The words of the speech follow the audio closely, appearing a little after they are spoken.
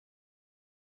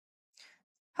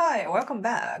Hi, welcome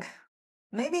back.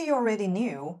 Maybe you already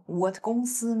knew what 公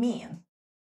司 mean.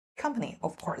 Company,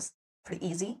 of course, pretty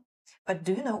easy. But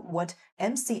do you know what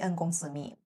MCN 公司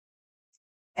mean?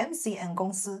 MCN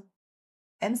公司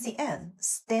MCN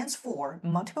stands for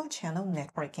Multiple Channel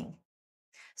Networking.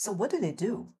 So what do they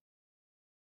do?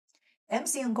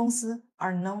 MCN 公司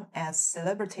are known as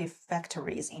celebrity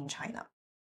factories in China.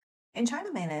 In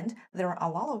China mainland, there are a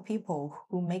lot of people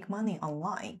who make money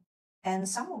online, and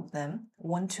some of them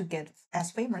want to get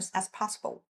as famous as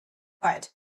possible. But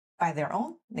by their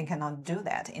own, they cannot do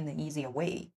that in an easier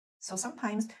way. So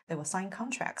sometimes they will sign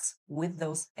contracts with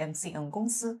those MCN 公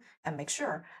司 and make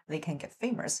sure they can get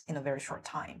famous in a very short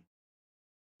time.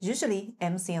 Usually,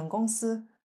 MCN 公司,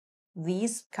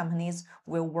 these companies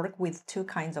will work with two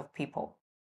kinds of people.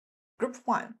 Group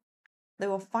 1, they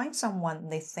will find someone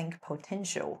they think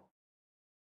potential.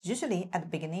 Usually, at the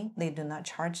beginning, they do not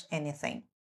charge anything.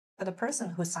 But the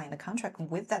person who signed the contract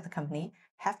with that company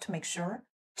have to make sure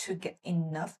to get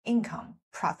enough income,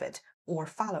 profit, or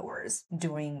followers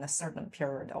during a certain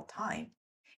period of time.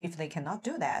 If they cannot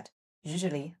do that,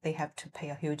 usually they have to pay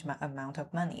a huge amount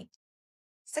of money.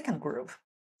 Second group,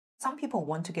 some people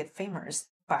want to get famous,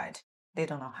 but they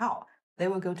don't know how. They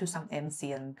will go to some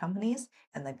MCN companies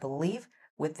and they believe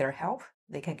with their help,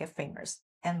 they can get famous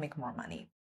and make more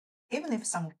money. Even if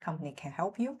some company can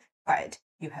help you, but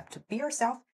you have to be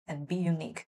yourself and be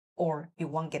unique, or you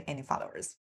won't get any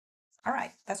followers. All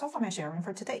right, that's all for my sharing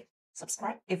for today.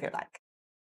 Subscribe if you like.